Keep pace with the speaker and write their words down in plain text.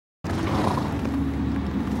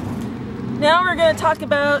Now we're going to talk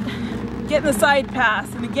about getting the side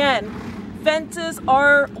pass. And again, fences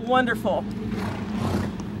are wonderful.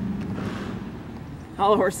 All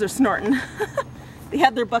the horses are snorting. They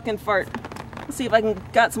had their buck and fart. Let's see if I can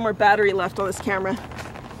got some more battery left on this camera.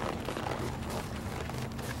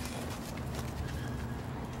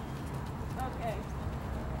 Okay.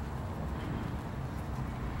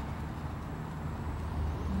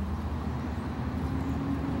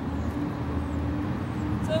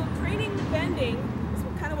 So training bending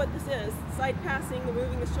is kind of what this is. Side passing, the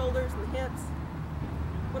moving the shoulders and the hips.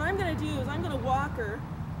 What I'm going to do is I'm going to walk her,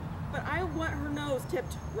 but I want her nose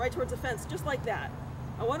tipped right towards the fence, just like that.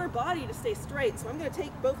 I want her body to stay straight, so I'm going to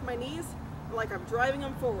take both my knees like I'm driving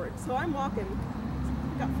them forward. So I'm walking.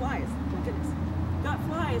 Got flies. Look at this. Got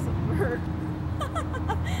flies over her.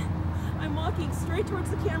 I'm walking straight towards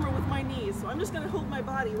the camera with my knees, so I'm just going to hold my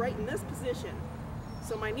body right in this position.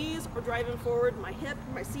 So my knees are driving forward, my hip,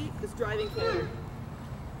 my seat is driving forward.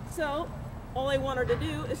 So all I want her to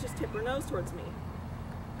do is just tip her nose towards me.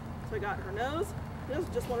 So I got her nose.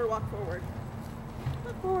 Just want her to walk forward.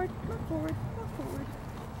 Walk forward, walk forward, walk forward.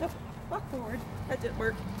 Nope, walk forward. That didn't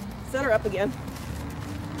work. Set her up again.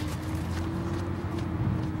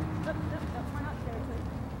 Nope, we're not doing anything.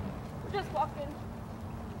 We're just walking.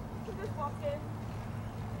 We're just walking.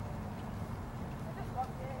 We're just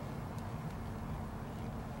walking.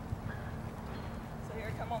 So here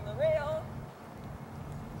I come on the rail.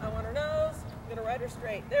 I want her nose. I'm gonna ride her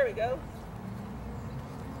straight. There we go.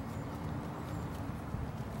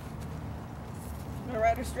 I'm gonna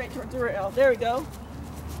ride her straight towards the rail. There we go.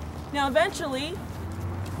 Now eventually,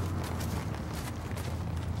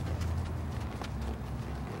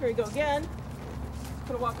 here we go again. I'm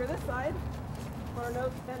gonna walk her this side. Want her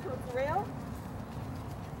nose bent towards the rail.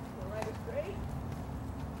 I'm gonna ride her straight.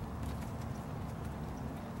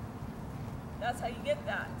 That's how you get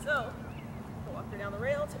that. So, I'll walk her down the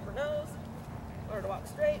rail, tip her nose. Want her to walk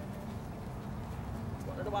straight.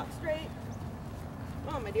 Want her to walk straight.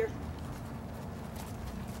 Come on, my dear.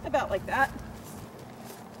 About like that.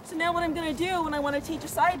 So now what I'm going to do when I want to teach a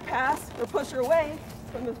side pass or push her away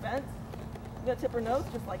from the fence, I'm going to tip her nose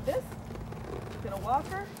just like this. I'm going to walk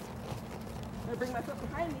her. I'm going to bring my foot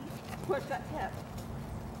behind me, push that hip.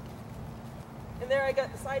 And there I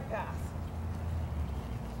got the side pass.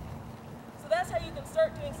 So that's how you can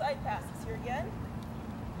start doing side passes. Here again,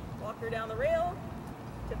 walk her down the rail,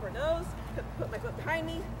 tip her nose, put my foot behind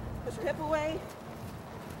me, push her hip away.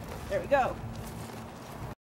 There we go.